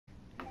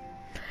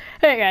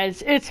Hey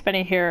guys, it's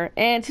Benny here,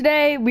 and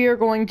today we are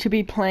going to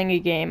be playing a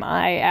game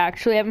I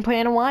actually haven't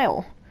played in a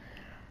while.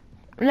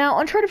 Now,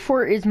 Uncharted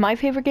 4 is my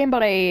favorite game,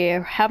 but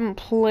I haven't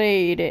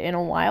played it in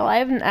a while. I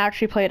haven't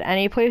actually played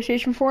any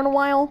PlayStation 4 in a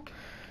while,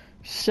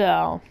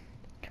 so...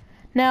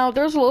 Now,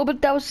 there's a little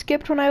bit that was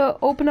skipped when I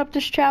opened up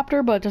this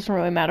chapter, but it doesn't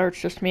really matter,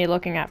 it's just me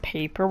looking at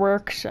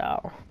paperwork,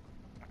 so...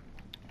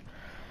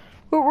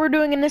 What we're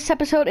doing in this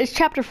episode is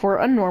Chapter 4,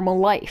 A Normal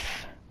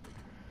Life.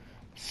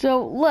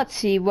 So let's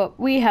see what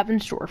we have in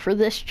store for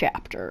this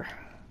chapter.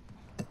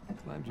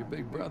 Climbed your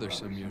big brother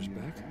some years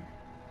back.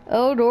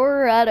 El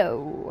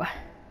Dorado.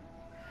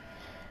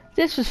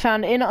 This was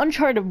found in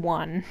Uncharted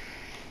 1.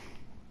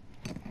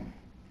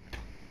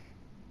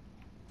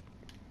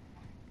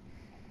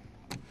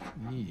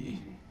 Yee.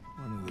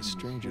 One of the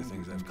stranger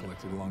things I've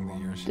collected along the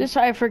years. This,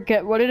 I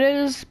forget what it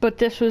is, but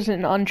this was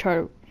in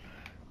Uncharted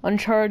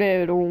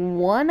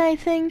 1, I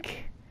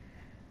think?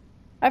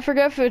 I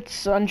forget if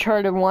it's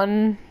Uncharted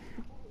 1,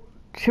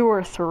 2,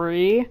 or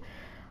 3. I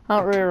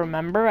don't really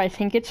remember. I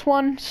think it's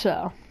 1,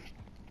 so...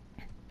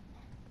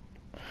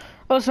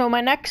 Oh, so my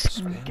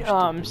next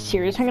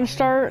series I'm gonna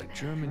start...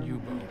 German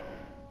U-boat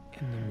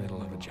in the middle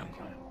of a jungle.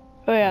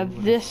 Oh yeah,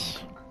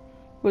 this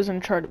was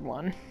Uncharted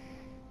 1.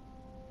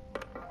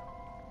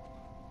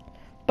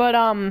 But,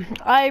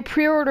 I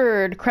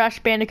pre-ordered Crash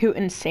Bandicoot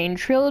Insane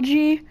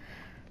Trilogy,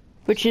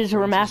 which is a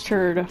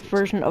remastered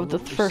version of the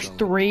first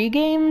 3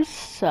 games,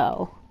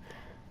 so...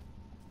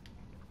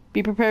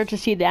 Be prepared to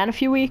see that in a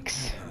few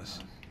weeks.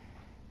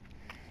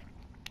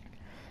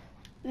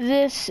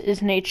 This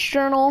is Nate's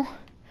journal.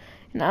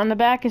 And on the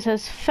back it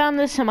says, found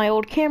this in my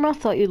old camera,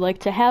 thought you'd like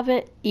to have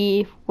it.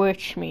 E,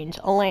 which means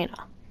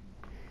Elena.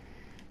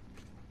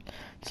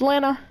 It's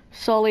Elena,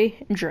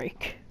 Sully, and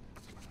Drake.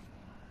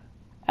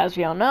 As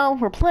we all know,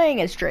 we're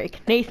playing as Drake,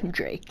 Nathan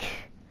Drake.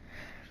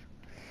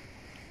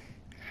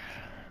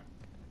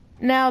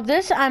 Now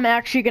this, I'm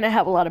actually going to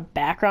have a lot of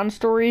background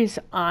stories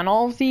on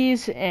all of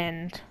these,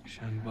 and...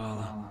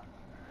 Shambhala.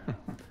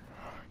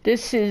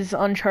 This is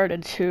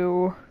Uncharted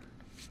 2.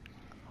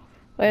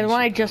 The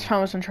one I just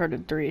found was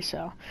Uncharted 3,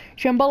 so...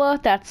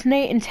 Shambhala, that's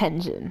Nate and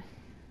Tenzin.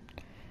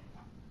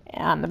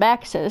 And on the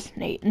back says,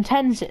 Nate and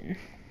Tenzin.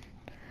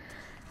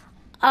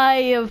 I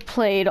have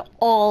played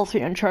all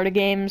 3 Uncharted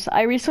games.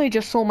 I recently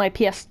just sold my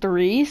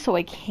PS3, so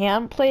I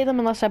can't play them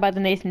unless I buy the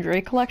Nathan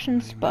Drake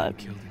collections, but...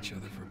 Killed each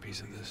other for a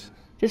piece of this.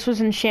 This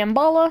was in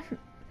Shambhala.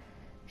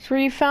 That's where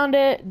you found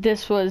it.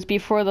 This was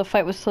before the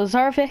fight with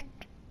Slazarvich,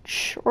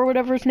 or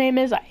whatever his name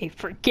is. I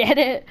forget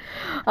it,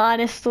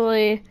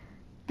 honestly.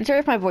 I'm sorry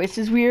if my voice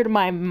is weird.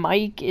 My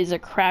mic is a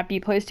crappy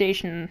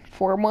PlayStation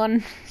 4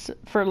 one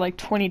for like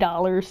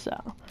 $20,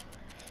 so.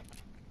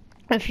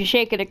 If you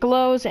shake it, it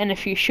glows, and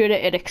if you shoot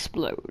it, it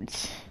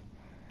explodes.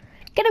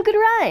 Get a good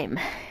rhyme,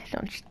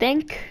 don't you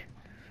think?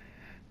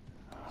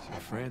 Sir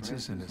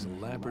Francis and his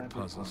elaborate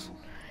puzzles.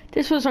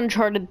 This was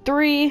Uncharted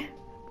 3.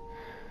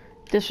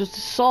 This was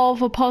to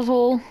solve a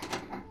puzzle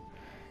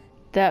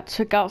that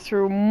took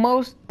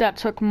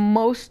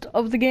most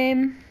of the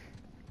game.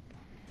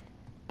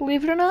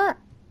 Believe it or not.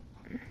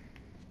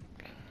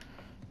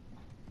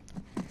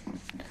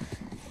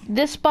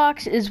 This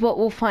box is what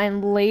we'll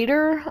find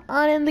later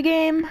on in the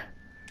game.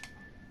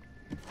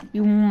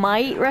 You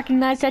might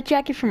recognize that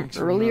jacket from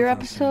earlier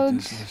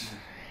episodes.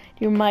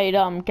 You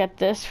might get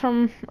this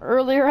from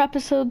earlier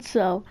episodes.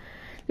 So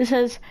this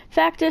says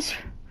Factus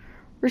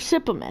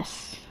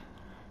Recipimus.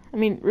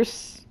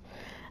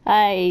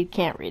 I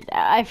can't read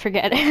that. I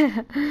forget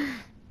it.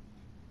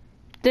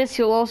 This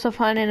you'll also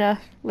find in a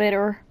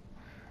later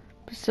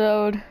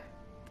episode.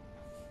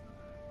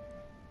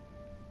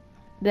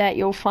 That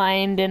you'll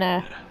find in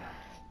a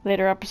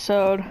later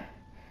episode.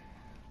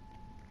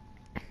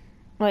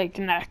 Like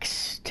the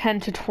next 10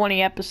 to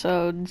 20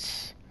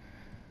 episodes.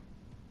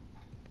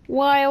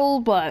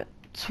 Wild, but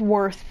it's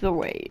worth the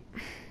wait.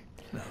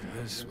 Now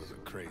this was a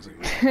crazy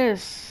one.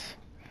 This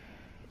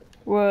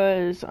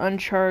was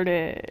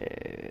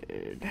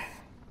Uncharted.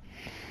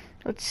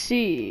 Let's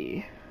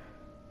see.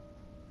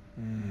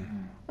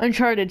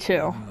 Uncharted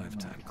 2.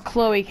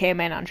 Chloe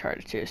came in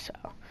Uncharted 2, so.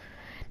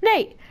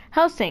 Nate,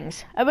 how's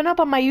things? I've been up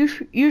on my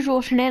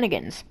usual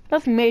shenanigans.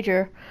 Nothing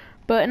major,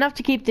 but enough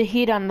to keep the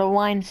heat on the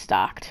wine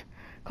stocked.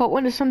 Caught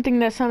wind of something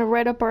that sounded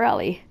right up our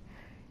alley.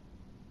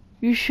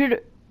 Should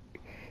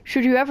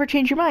you ever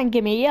change your mind,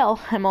 give me a yell.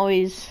 I'm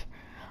always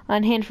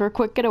on hand for a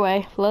quick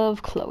getaway.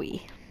 Love,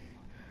 Chloe.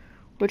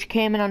 Which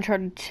came in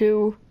Uncharted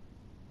 2.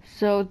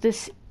 So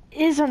this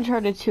is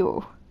Uncharted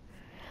 2.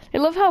 I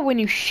love how when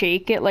you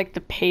shake it, like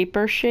the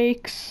paper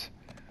shakes.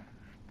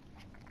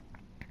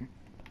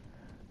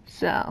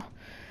 So,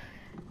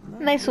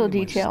 nice little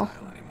detail.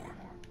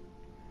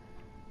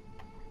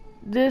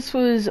 This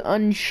was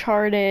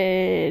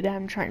Uncharted,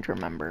 I'm trying to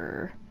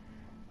remember.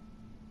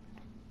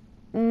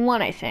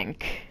 1, I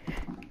think.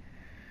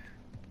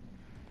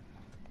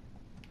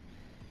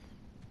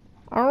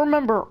 I don't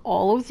remember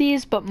all of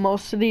these, but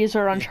most of these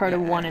are Uncharted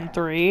 1 and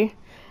 3.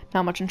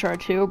 Not much Uncharted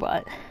 2,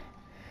 but...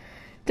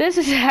 This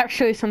is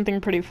actually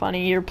something pretty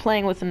funny. You're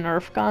playing with a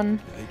Nerf gun.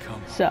 Here they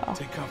come. So,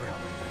 Take cover.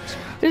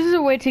 this is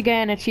a way to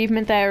get an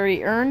achievement that I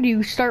already earned.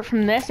 You start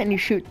from this and you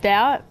shoot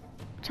that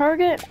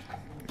target.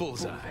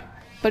 Bullseye.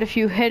 But if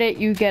you hit it,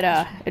 you get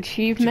a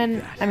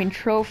achievement. I mean,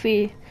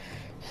 trophy.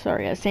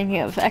 Sorry, I was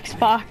thinking of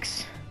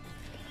Xbox.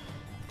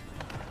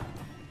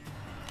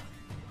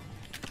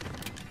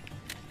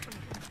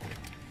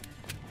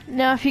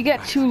 Now, if you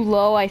get too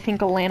low, I think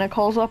Alana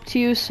calls up to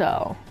you,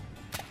 so.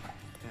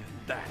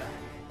 And that.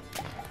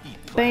 Eat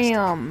plastic.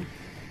 Bam.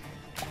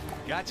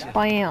 Gotcha.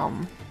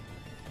 Bam.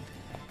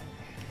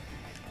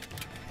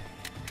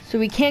 So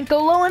we can't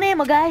go low on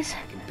ammo, guys.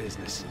 In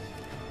business.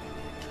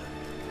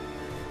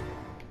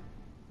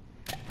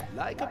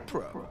 Like a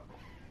pro.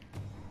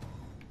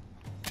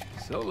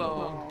 So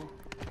long.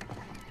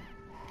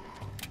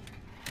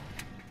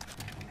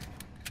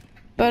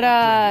 But,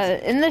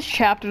 in this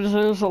chapter,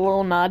 there's a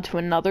little nod to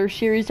another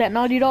series that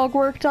Naughty Dog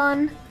worked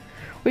on,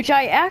 which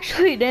I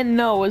actually didn't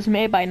know was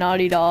made by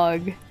Naughty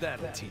Dog.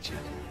 That'll teach you.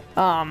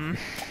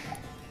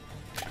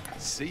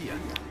 See ya.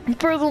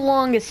 For the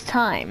longest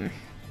time.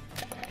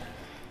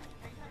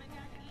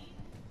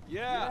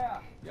 Yeah.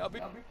 I'll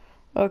be.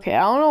 Okay, I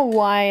don't know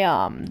why,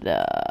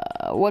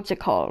 what's it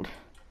called?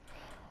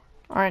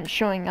 Aren't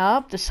showing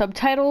up, the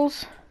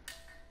subtitles.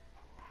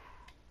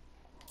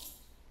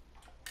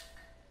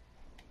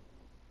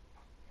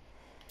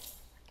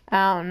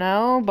 I don't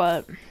know,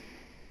 but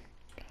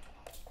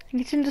I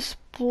think it's in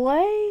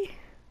display.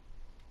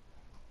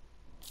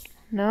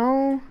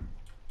 No.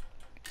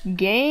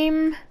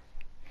 Game.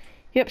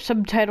 Yep,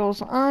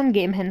 subtitles on,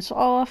 game hints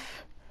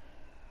off.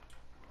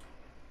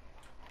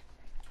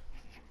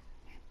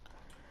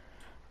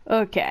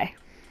 Okay.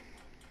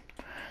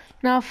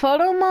 Now,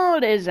 photo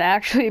mode is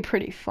actually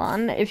pretty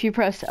fun. If you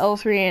press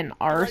L3 and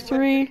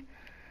R3,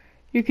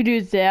 you could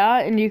do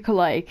that, and you could,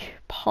 like,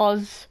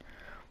 pause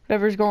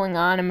whatever's going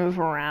on and move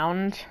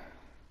around.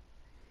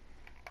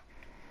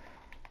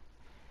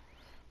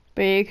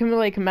 But you can,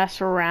 like,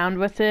 mess around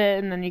with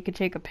it, and then you could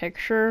take a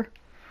picture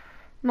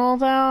and all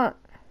that.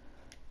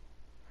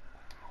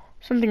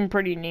 Something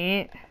pretty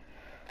neat.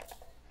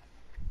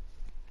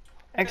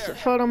 Exit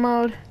photo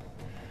mode.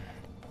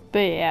 But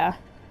yeah,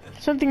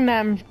 something that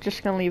I'm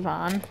just gonna leave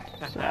on.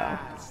 So.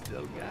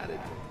 Still got it.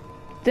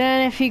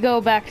 Then if you go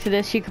back to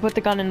this, you can put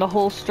the gun in the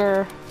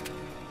holster.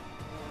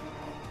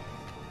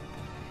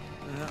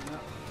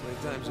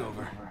 Playtime's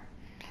over.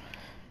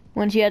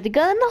 Once you have the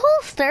gun in the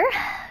holster,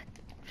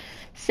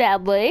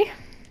 sadly,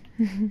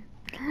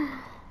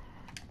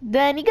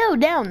 then you go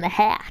down the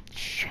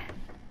hatch,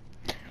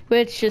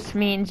 which just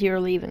means you're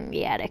leaving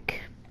the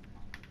attic.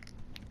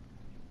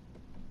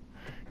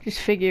 Just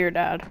figured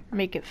out,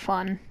 make it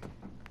fun.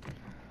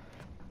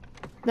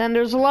 Then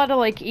there's a lot of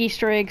like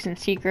Easter eggs and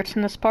secrets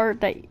in this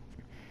part that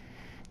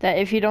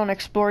if you don't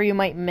explore you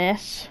might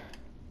miss.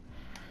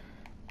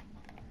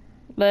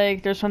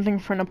 Like there's something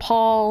for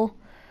Nepal,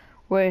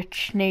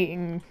 which Nate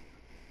and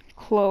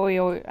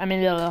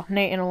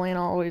Nate and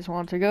Elena always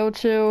want to go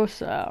to,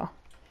 so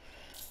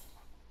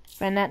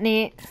find that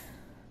neat.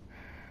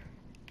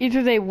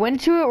 Either they went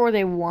to it or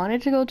they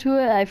wanted to go to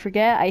it, I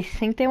forget. I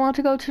think they want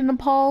to go to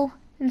Nepal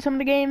in some of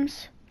the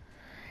games.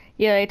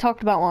 Yeah, they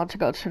talked about wanting to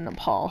go to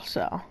Nepal,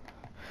 so.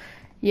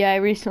 Yeah,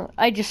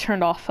 I just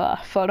turned off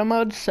photo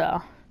mode,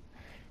 so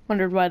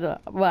wondered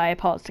why I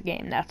paused the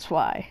game. That's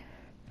why.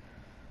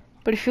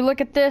 But if you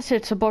look at this,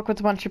 it's a book with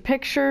a bunch of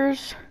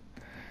pictures.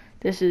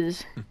 This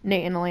is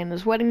Nate and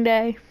Elena's wedding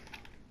day.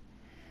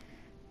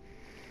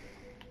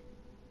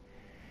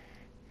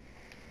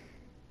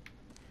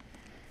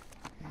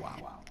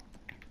 Wow.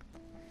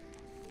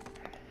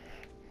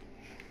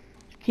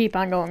 Keep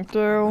on going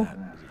through. That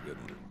was a good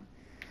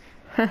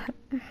one.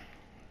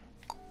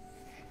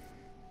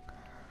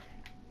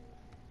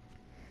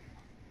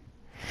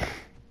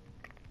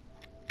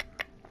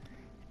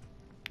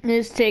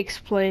 This takes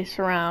place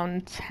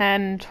around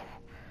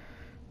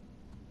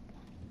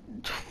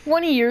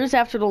 20 years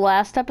after the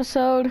last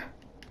episode.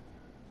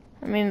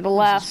 I mean, the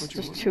last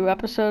just 2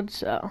 episodes,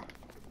 so.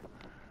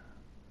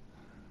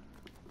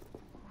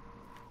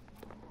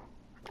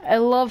 I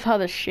love how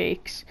this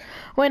shakes.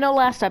 Well, in the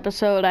last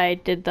episode, I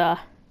did the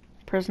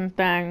prison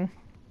thing.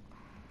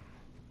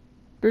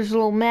 There's a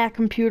little Mac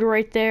computer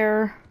right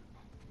there.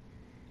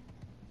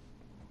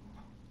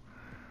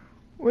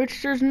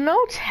 Which there's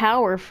no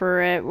tower for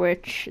it,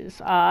 which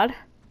is odd.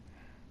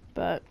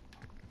 But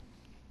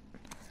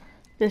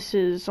this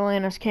is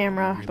Elena's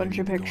camera, Really bunch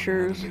of need to go on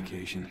pictures. another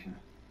vacation.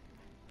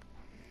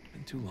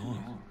 Been too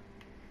long.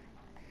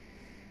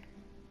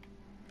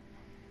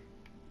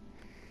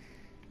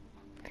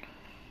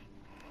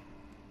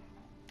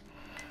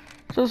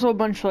 There's also a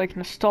bunch of like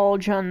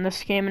nostalgia in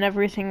this game and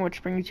everything,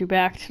 which brings you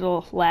back to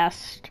the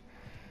last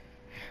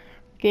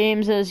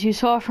games, as you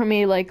saw from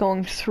me, like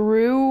going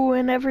through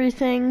and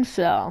everything.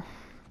 So,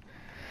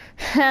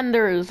 and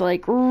there's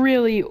like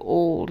really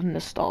old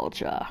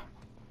nostalgia,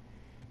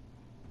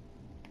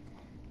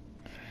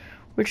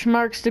 which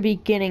marks the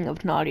beginning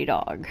of Naughty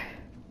Dog.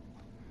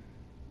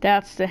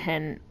 That's the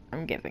hint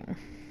I'm giving.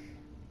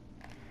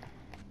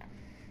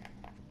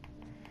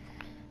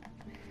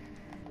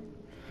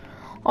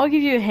 I'll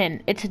give you a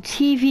hint. It's a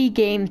TV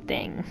game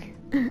thing.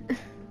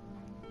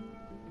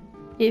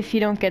 If you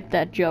don't get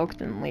that joke,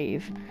 then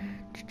leave.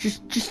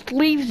 Just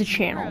leave the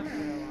channel.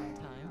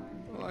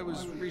 Well, I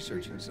was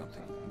researching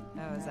something.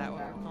 Oh, is that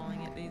what we're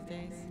calling it these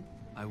days?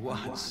 I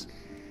was.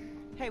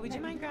 Hey, would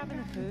you mind grabbing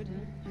the food?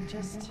 I'm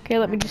just... Okay,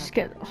 let me just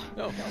get. Oh,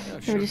 yeah,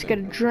 Let sure me just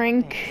thing. get a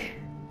drink.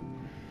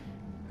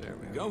 There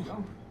we go.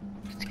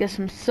 Let's get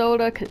some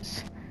soda,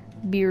 cause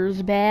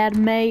beer's bad,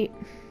 mate.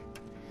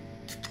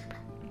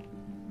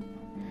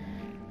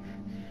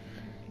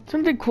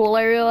 Something cool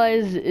I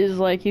realize is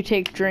like you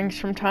take drinks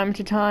from time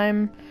to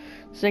time.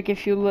 It's like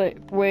if you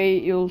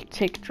wait, you'll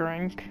take a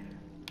drink.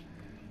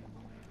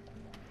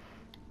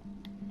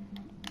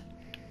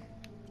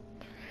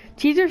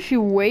 It's either if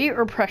you wait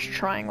or press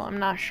triangle, I'm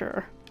not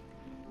sure.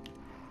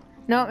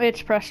 No,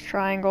 it's press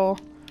triangle.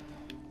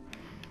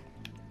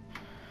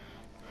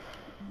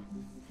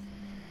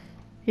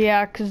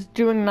 Yeah, cause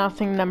doing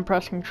nothing then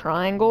pressing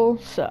triangle,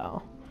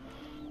 so.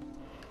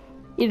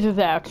 Either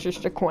that's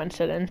just a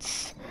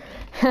coincidence.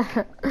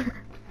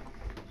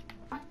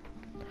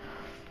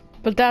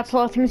 But that's a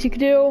lot of things you could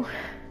do.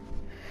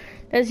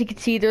 As you can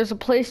see, there's a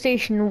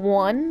PlayStation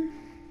 1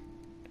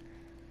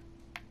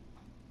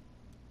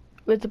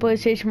 with the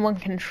PlayStation 1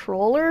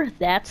 controller.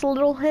 That's a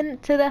little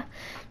hint to the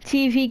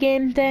TV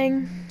game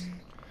thing.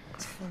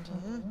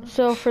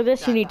 So for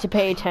this you need to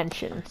pay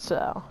attention,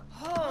 so.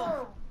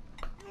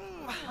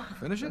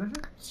 Finish it?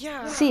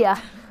 Yeah. See ya.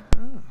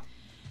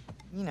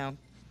 You know,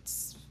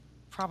 it's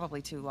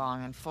probably too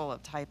long and full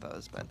of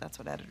typos, but that's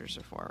what editors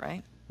are for,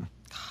 right? God,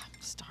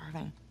 I'm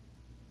starving.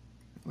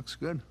 Looks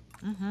good.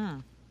 Mm-hmm.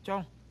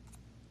 So,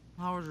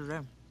 how was your day?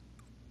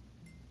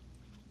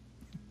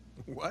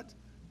 What?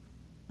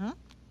 Hmm?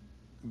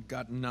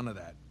 Got none of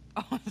that.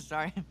 Oh,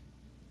 sorry.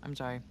 I'm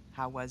sorry.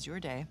 How was your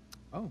day?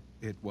 Oh,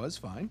 it was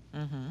fine.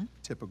 Mm-hmm.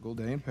 Typical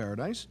day in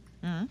paradise.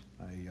 Mm-hmm.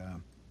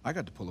 I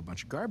got to pull a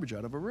bunch of garbage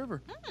out of a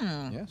river.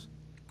 Mm. Yes.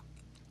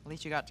 At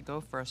least you got to go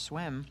for a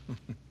swim.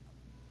 Did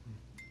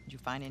you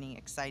find any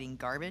exciting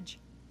garbage?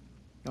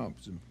 Oh, it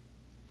was some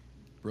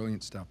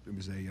brilliant stuff. It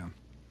was a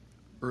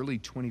early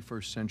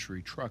 21st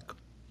century truck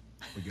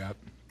we got.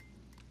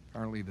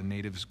 Apparently the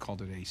natives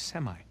called it a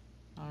semi.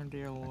 Oh,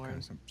 dear That kind Lord.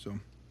 of stuff. So,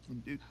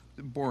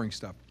 boring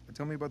stuff.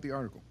 Tell me about the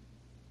article.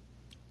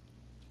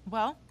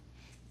 Well,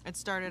 it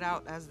started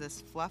out as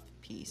this fluff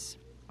piece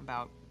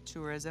about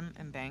tourism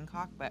in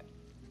Bangkok, but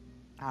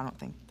I don't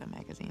think the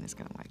magazine is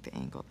going to like the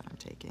angle that I'm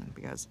taking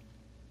because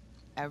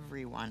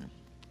everyone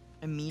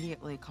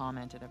immediately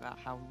commented about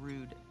how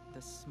rude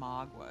the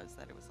smog was,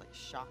 that it was like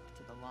shock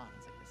to the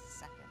lungs, like the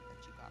second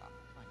that you got off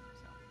the plane.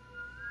 So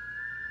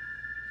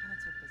kind of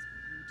took this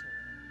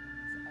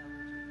U-turn and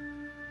this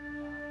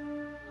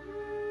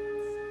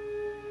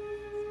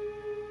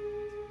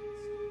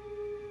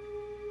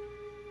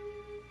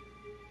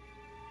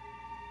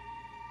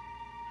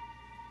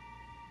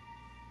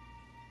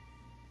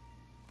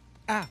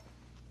Ah!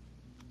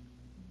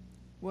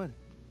 What?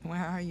 Where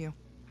are you?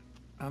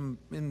 I'm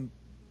in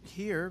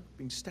here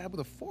being stabbed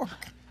with a fork.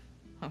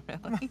 Oh,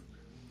 really?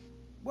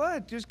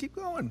 What? Just keep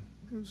going.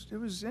 It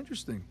was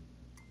interesting.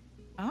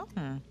 Oh,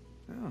 Yeah.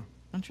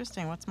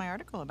 interesting. What's my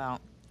article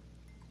about?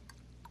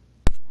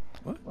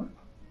 What?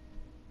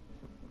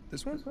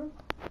 This one?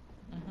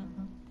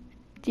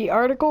 The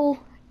article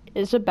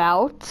is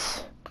about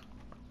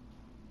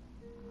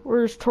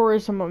where's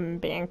tourism in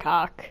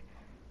Bangkok.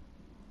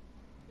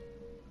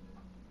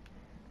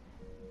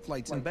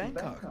 Flights in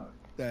Bangkok.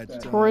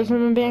 That Tourism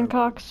in are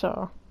Bangkok,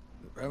 so.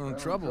 having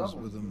troubles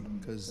with them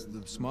because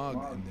the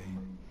smog and they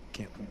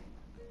can't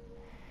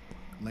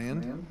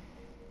land.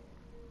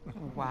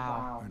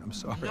 Wow. All right, I'm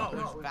sorry. No, it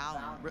was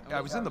Valor.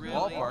 I was in the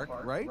Really?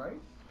 ballpark, right?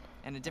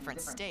 In a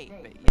different state,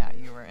 but yeah,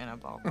 you were in a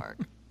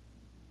ballpark.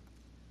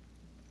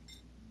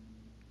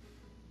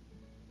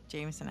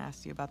 Jameson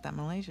asked you about that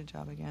Malaysia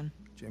job again.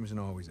 Jameson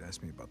always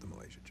asks me about the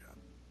Malaysia job.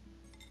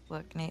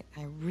 Look, Nate,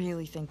 I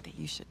really think that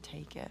you should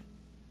take it.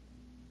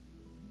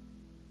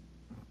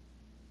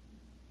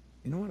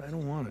 You know what? I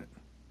don't want it.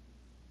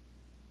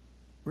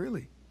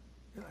 Really.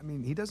 I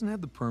mean, he doesn't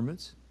have the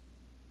permits.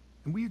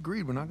 And we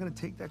agreed we're not going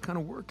to take that kind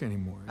of work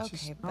anymore. It's Okay,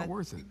 just not but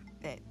worth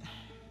it.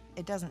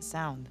 It doesn't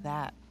sound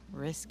that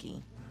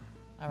risky.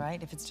 All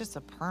right? If it's just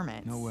a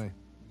permit. No way.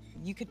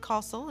 You could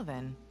call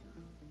Sullivan.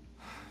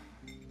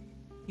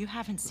 You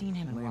haven't seen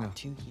him in Elena, what,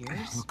 2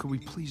 years? Well, could we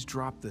please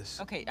drop this?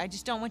 Okay, I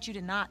just don't want you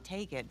to not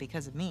take it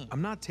because of me.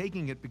 I'm not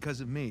taking it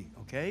because of me,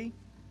 okay?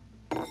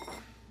 I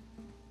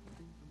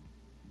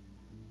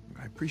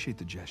appreciate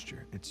the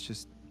gesture. It's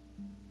just...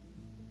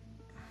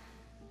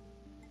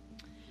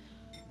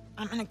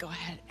 I'm gonna go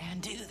ahead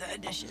and do the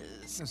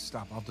dishes. Just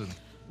stop. I'll do them.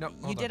 No, You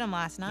hold did on. them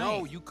last night.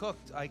 No, you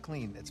cooked. I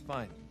cleaned. It's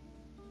fine.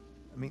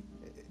 I mean,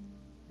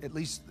 at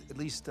least, let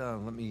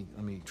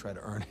me try to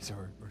earn it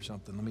or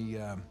something. Let me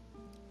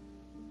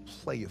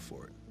play you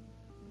for it.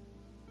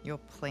 You'll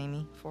play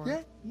me for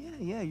it?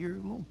 Yeah. Your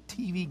little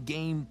TV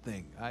game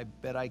thing. I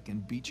bet I can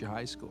beat your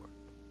high score.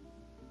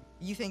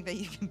 You think that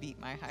you can beat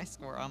my high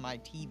score on my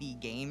TV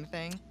game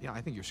thing? Yeah,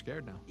 I think you're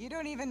scared now. You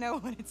don't even know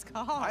what it's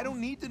called. I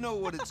don't need to know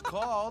what it's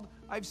called.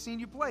 I've seen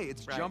you play.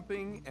 It's Right.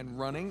 jumping and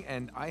running,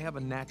 and I have a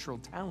natural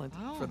talent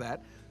for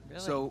that. Really?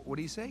 So, what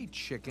do you say,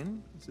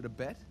 chicken? Is it a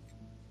bet?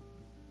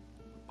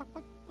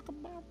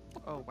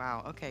 Oh,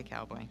 wow. Okay,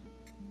 cowboy.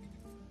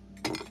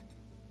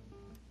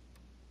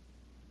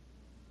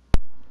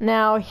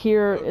 Now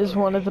here is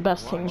one of the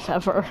best things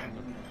ever.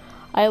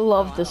 I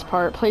love this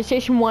part.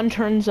 PlayStation 1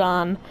 turns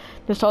on.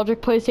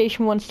 Nostalgic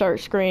PlayStation 1 start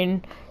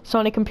screen.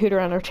 Sony Computer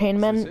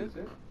Entertainment.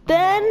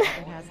 Then,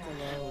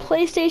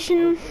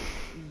 PlayStation.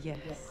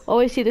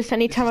 Always see this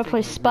anytime I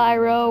play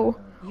Spyro.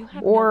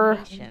 Or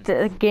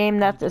the game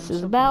that this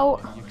is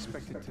about. You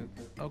expect it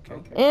to... Okay.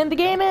 And the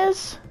game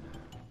is...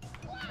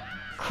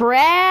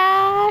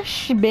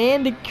 Crash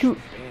Bandicoot.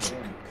 Is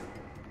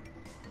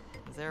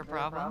there a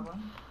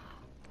problem?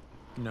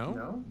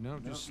 No,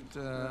 just,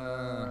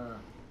 how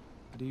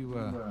do you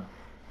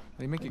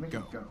make it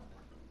go?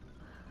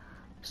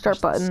 Start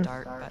button.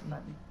 Start button.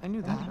 I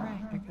knew that.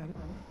 I got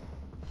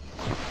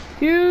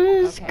it.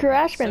 Use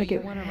Crash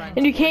Bandicoot.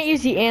 And you can't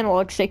use the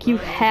analog stick, you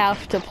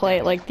have to play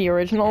it like the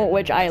original,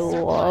 which I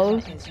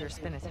love. Is your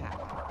spin attack.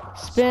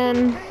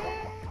 Spin.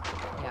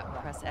 Yeah,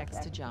 press X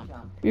to jump.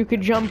 You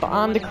could jump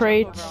on the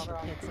crates.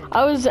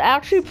 I was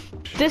actually,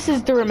 this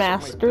is the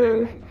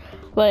remaster.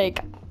 Like,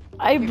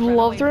 I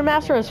love the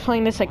remaster. I was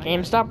playing this at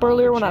GameStop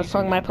earlier when I was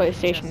selling my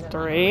PlayStation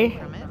 3.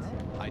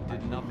 I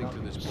did nothing to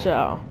this point.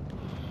 So.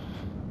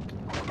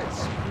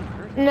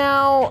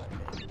 Now,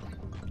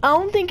 I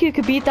don't think you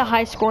could beat the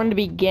high score in the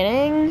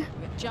beginning.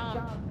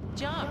 Jump!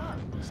 Jump!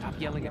 Stop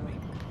yelling at me.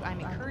 I'm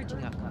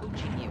encouraging you,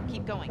 coaching you.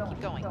 Keep going, keep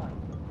going.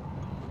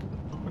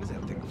 What is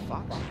that thing, a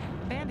fox?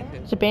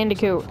 Bandicoot. It's a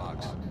Bandicoot.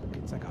 Fox.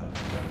 It's like a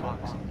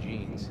fox in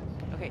jeans.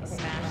 Okay,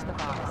 smash the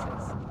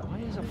boxes. Why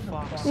is a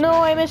fox? No,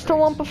 I missed a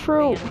lump of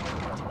fruit.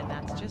 Bandicoot, and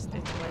that's just,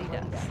 it's what he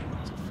does.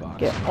 It's a fox.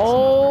 Get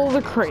all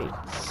the crates.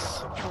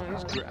 Oh,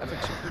 his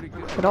graphics are pretty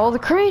good. Get all the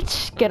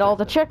crates, get all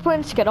the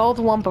checkpoints, get all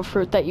the lump of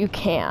fruit that you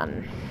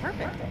can.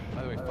 Perfect.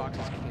 By the way,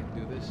 foxes can't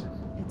do this.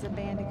 It's a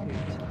bandicoot.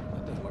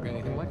 That doesn't look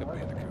anything like a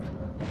bandicoot.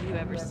 Have you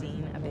ever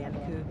seen a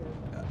bandicoot?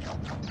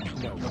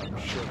 No, but I'm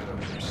sure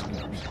that they're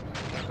sneakers.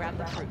 Grab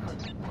the fruit.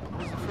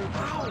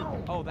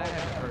 Ow! Oh, that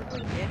had to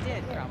hurt. It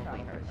did probably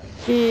hurt.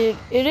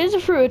 It is a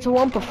fruit, it's a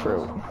lump of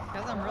fruit.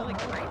 Because I'm really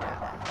great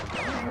at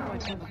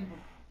it.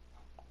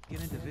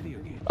 Get into video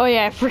games. Oh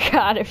yeah, I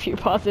forgot if you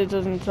pause it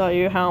doesn't tell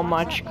you how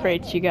much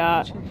crates you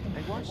got. I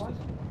watched it.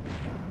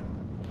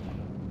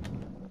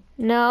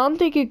 No, I don't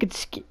think you could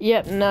skip.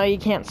 Yep, no, you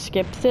can't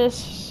skip this,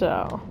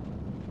 so.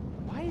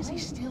 Why is he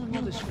stealing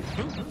all this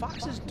fruit?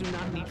 Foxes do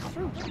not need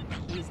fruit.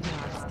 He's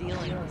not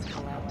stealing, he's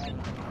collecting.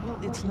 Well,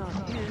 it's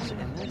not his,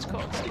 and that's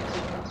called stealing.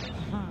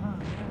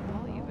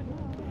 Well, you would know.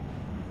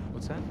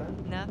 What's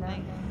that?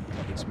 Nothing.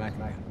 I've been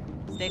smacking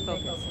again. Stay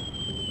focused.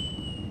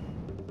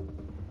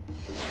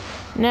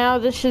 Now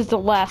this is the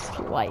last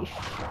life.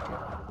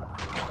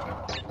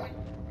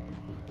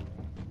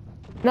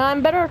 Now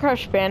I'm better at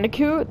Crash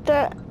Bandicoot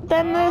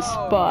than this,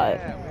 but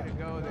Yeah, way to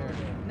go there.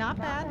 Not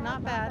bad,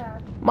 not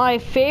bad. my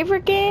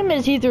favorite game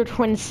is either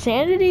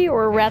Twinsanity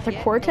or Wrath of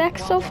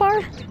Cortex so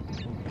far.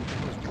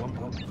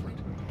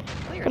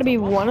 Gotta be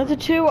one of the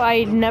two.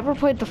 I never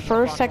played the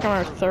first, second,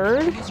 or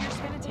third, Use your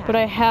spin attack. but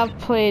I have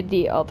played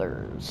the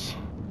others.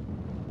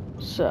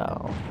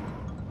 So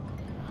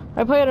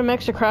I played a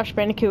mix of Crash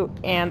Bandicoot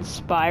and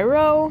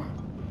Spyro.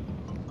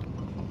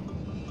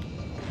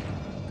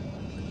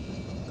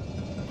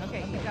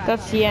 Okay, you got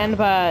That's the end,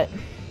 but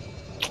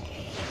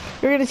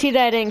you're gonna see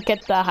that I didn't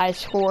get the high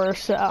score,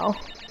 so.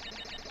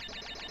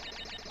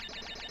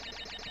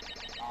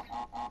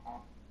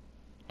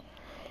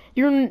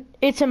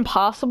 It's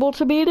impossible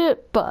to beat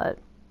it, but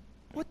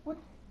What?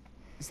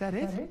 Is that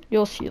it?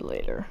 you'll see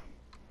later.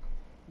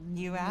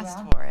 You asked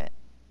for it.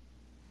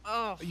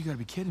 Oh, you gotta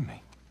be kidding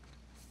me.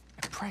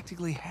 I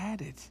practically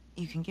had it.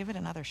 You can give it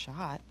another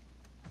shot.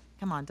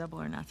 Come on, double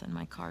or nothing.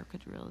 My car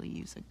could really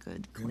use a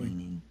good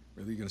cleaning.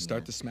 Really? You gonna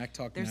start the smack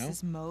talk There's now?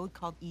 this mode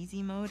called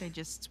easy mode. I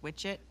just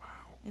switch it. Wow.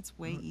 It's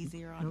way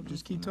easier on Nope,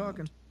 just easy keep mode.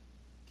 talking.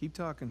 Keep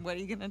talking. What are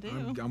you gonna do?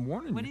 I'm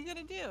warning What are you. you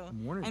gonna do?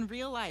 I'm warning In you.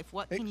 real life,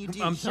 what Hey, can you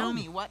do? I'm Show telling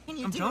me. you. What can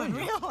you I'm do telling in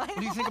you. real life? What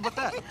do you think about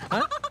that?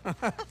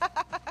 Huh?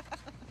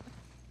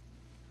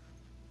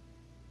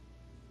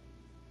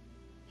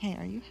 Hey,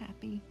 are you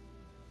happy?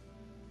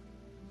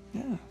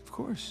 Yeah, of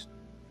course.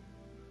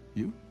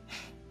 You?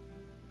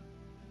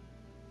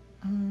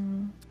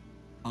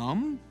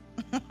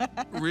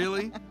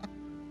 Really?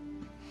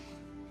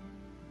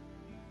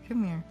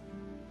 Come here.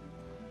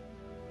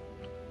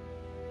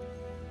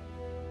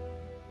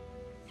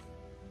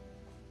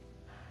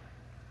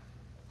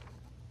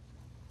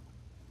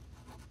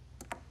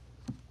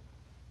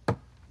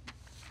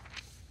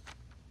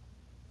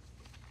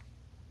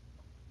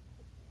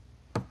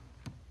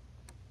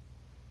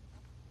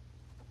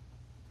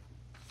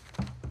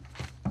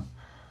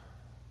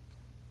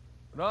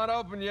 Not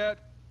open yet.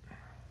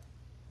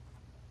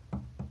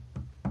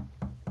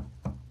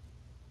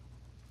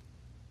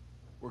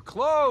 We're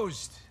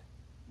closed.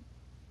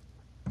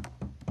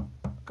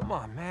 Come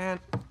on, man.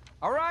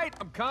 All right,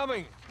 I'm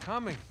coming.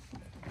 Coming.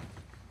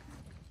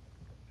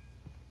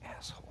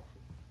 Asshole.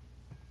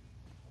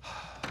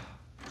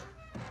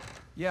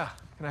 Yeah,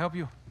 can I help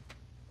you?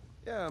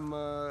 Yeah, I'm,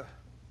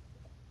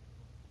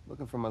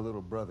 looking for my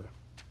little brother.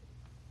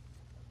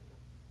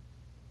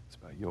 It's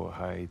about your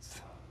height,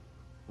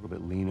 a little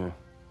bit leaner.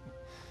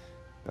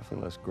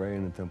 Definitely less gray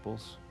in the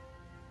temples.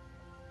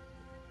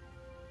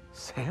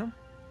 Sam?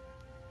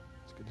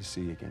 It's good to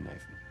see you again,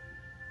 Nathan.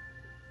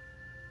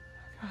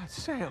 God,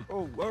 Sam.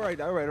 Oh, all right.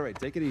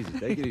 Take it easy,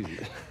 take it easy.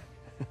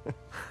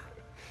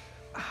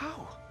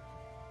 How?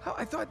 How?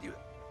 I thought you...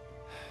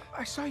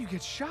 I saw you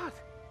get shot.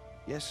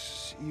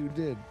 Yes, you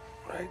did.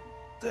 Right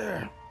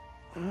there.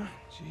 Huh?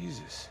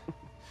 Jesus.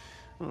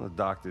 Well, the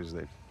doctors,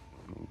 they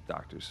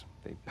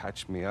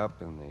patched me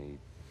up and they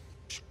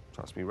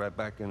tossed me right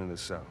back into the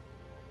cell.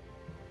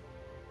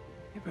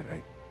 Yeah, but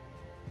I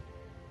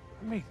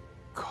made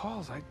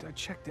calls. I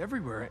checked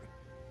everywhere.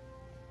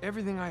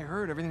 Everything I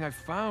heard, everything I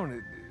found,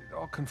 it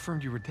all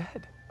confirmed you were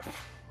dead. Well,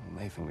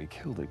 Nathan, we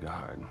killed a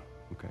guard.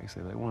 Okay,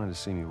 so they wanted to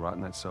see me rot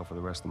in that cell for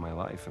the rest of my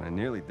life, and I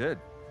nearly did.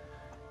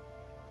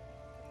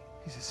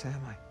 Jesus,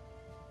 Sam,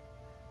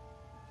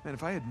 man,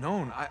 if I had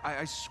known,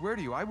 I swear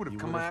to you, I would have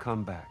come You would have out.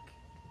 come back.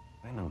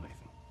 I know,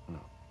 Nathan. I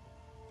know.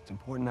 What's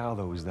important now,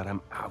 though, is that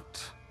I'm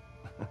out.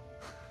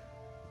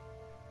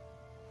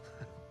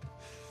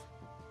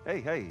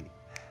 Hey,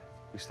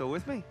 you still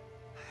with me?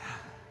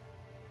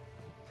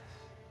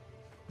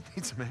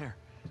 Need some air.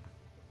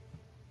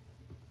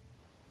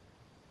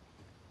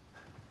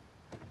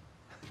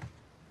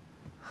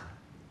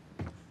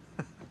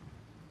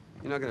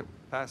 You're not gonna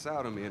pass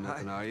out on me or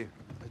nothing, are you?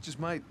 I just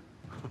might.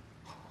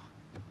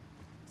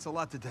 It's a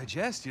lot to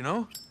digest, you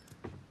know?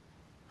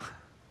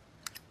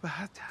 But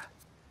how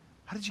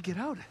did you get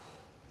out?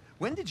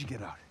 When did you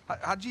get out?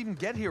 How'd you even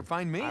get here?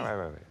 Find me? All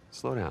right.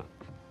 Slow down.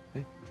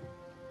 Hey,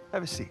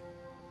 have a seat.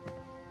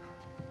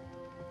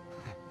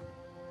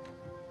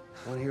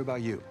 I want to hear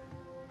about you.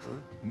 Huh?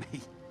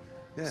 Me?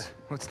 Yeah.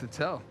 What's to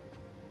tell?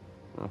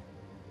 Well,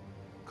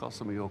 call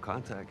some of your old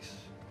contacts.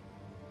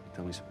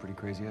 Tell me some pretty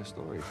crazy-ass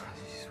stories.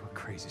 Jeez, what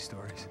crazy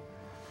stories.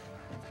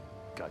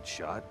 Got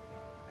shot,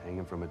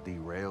 hanging from a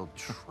derailed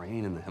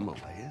train in the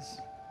Himalayas.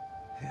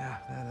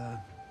 Yeah,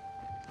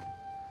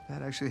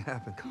 that actually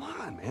happened. Come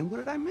on, man. What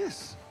did I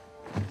miss?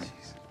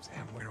 Jeez,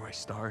 Sam, where do I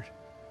start?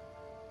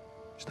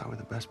 Start with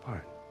the best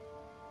part.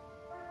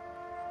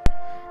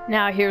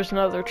 Now here's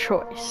another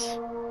choice.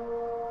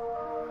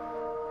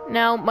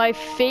 Now, my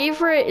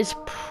favorite is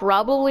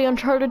probably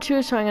Uncharted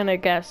 2, so I'm gonna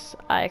guess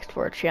I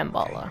explored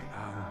Shambhala.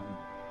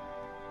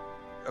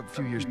 A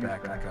few years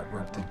back, I got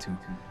roped into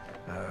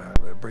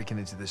breaking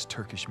into this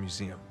Turkish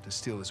museum to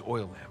steal this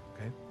oil lamp,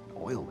 okay?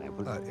 Oil lamp?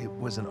 It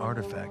was an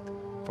artifact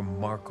from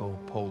Marco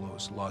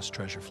Polo's lost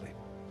treasure fleet.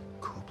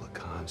 Kublai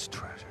Khan's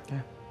treasure.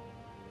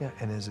 Yeah,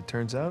 and as it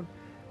turns out,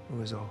 there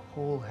was a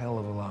whole hell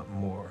of a lot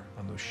more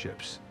on those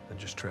ships than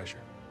just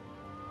treasure.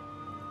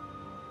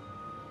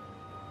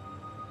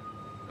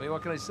 I mean,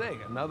 what can I say?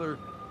 Another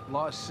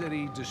lost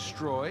city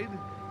destroyed,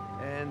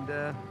 and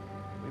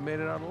we made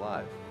it out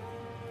alive.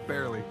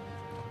 Barely.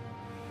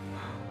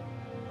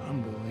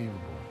 Unbelievable.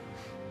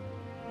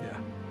 Yeah.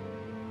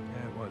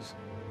 Yeah, it was.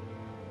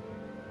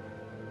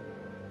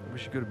 I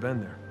wish you could have been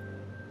there.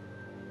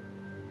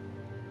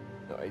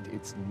 No,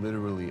 it's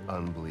literally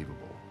unbelievable.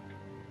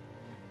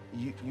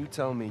 You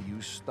tell me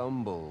you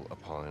stumble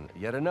upon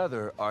yet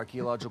another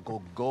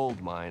archaeological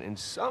gold mine, and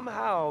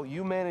somehow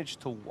you manage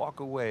to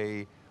walk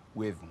away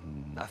with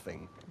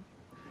nothing.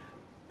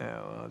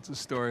 Yeah, well, it's a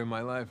story of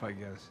my life, I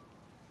guess.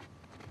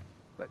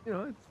 But, you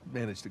know, I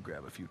managed to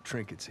grab a few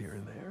trinkets here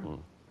and there.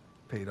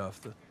 Paid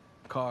off the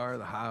car,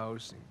 the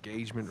house,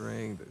 engagement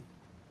ring, the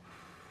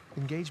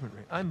engagement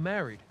ring. I'm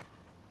married.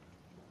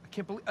 I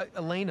can't believe...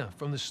 Elena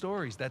from the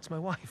stories, that's my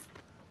wife.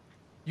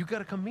 You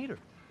gotta come meet her.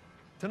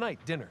 Tonight,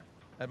 dinner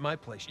at my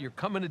place. You're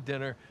coming to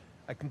dinner.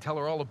 I can tell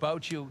her all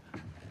about you.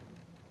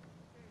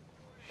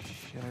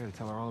 Shit, I gotta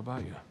tell her all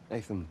about you.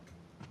 Nathan,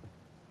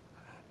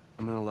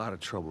 I'm in a lot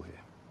of trouble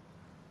here.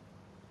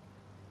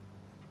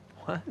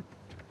 What? What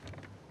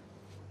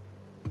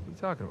are you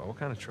talking about? What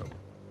kind of trouble?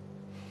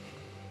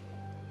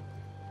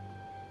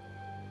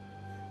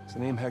 Does the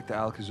name Hector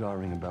Alcazar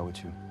ring a bell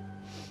with you?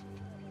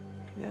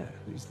 Yeah,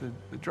 he's the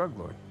drug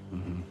lord.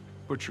 Mm-hmm.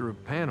 Butcher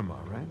of Panama,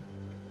 right?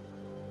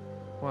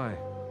 Why?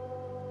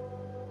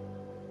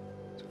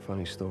 It's a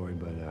funny story,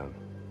 but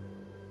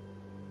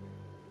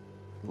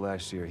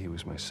last year he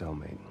was my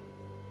cellmate.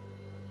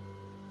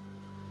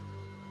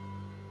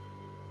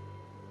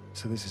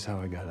 So this is how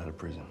I got out of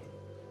prison.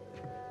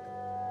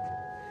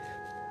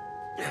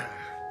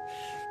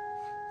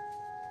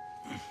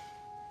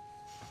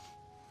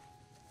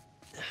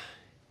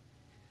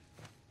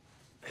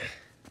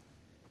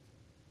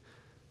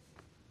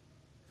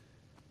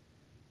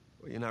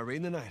 Well, you're not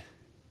reading tonight?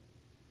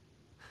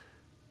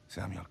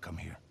 Samuel, come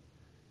here.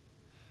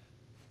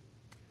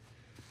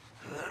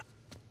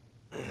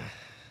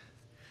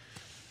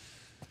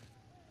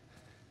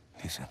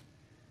 Listen.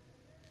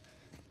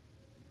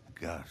 The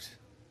guards,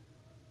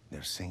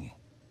 they're singing.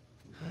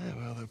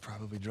 Well, they're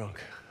probably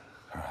drunk.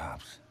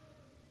 Perhaps.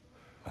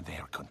 But they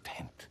are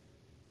content.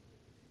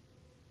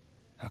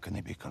 How can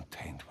they be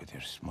content with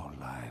their small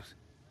lives?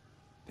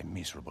 Their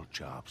miserable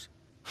jobs?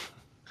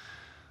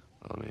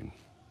 I mean,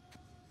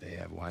 they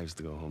have wives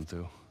to go home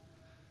to.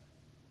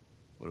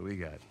 What do we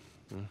got?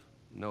 Huh?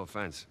 No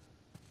offense.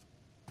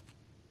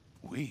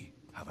 We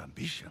have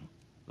ambition.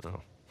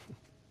 Oh.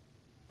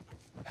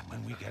 And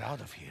when we get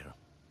out of here,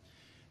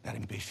 that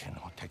ambition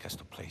will take us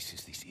to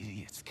places these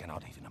idiots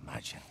cannot even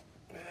imagine.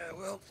 Yeah,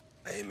 well,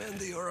 amen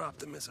to your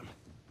optimism.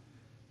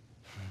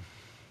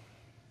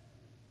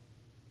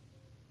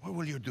 What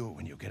will you do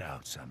when you get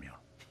out, Samuel?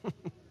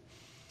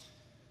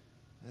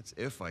 That's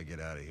if I get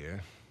out of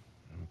here.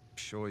 I'm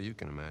sure you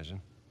can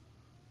imagine.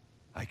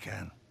 I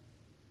can.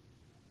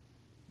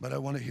 But I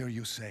want to hear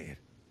you say it.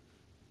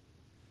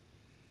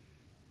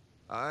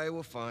 I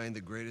will find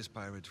the greatest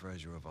pirate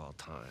treasure of all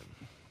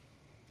time,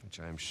 which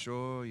I am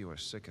sure you are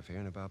sick of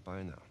hearing about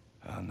by now.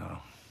 Oh, no.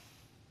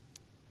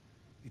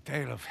 The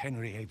tale of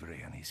Henry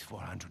Avery and his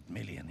 400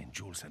 million in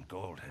jewels and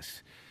gold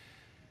has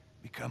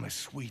become a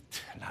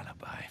sweet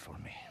lullaby for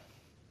me.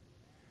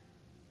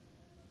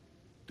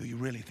 Do you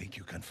really think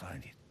you can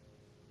find it?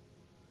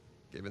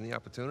 Given the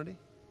opportunity?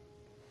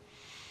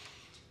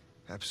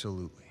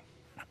 Absolutely.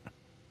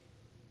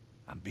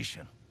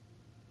 Ambition.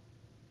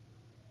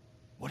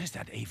 What is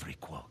that Avery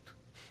quote?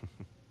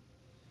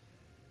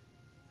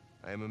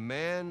 I am a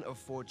man of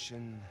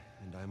fortune,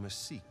 and I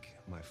must seek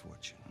my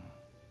fortune.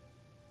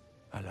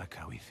 I like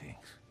how he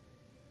thinks.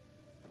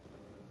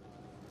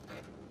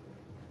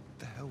 What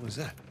the hell was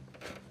that?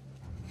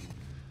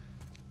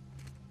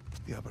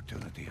 The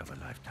opportunity of a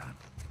lifetime.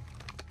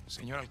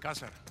 Señor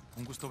Alcázar,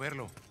 un gusto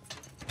verlo.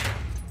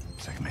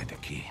 Segment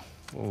aquí.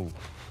 Whoa.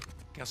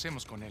 ¿Qué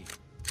hacemos con él?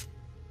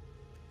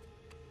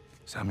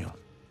 Samuel,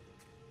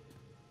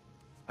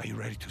 are you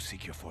ready to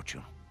seek your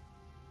fortune?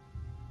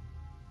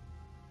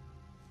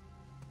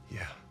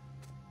 Yeah.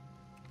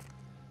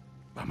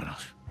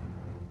 Vámonos.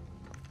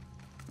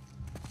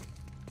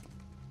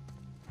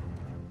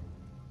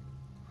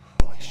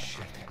 Holy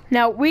shit.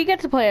 Now, we get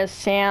to play as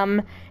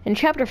Sam in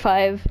Chapter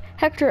 5,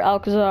 Hector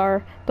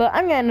Alcazar, but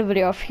I'm going to end the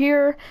video off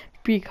here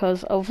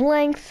because of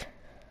length.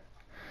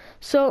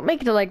 So,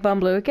 make the like button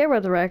blue, get rid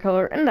of the red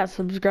color, and that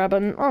subscribe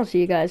button. I'll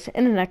see you guys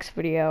in the next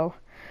video.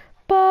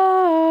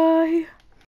 Bye!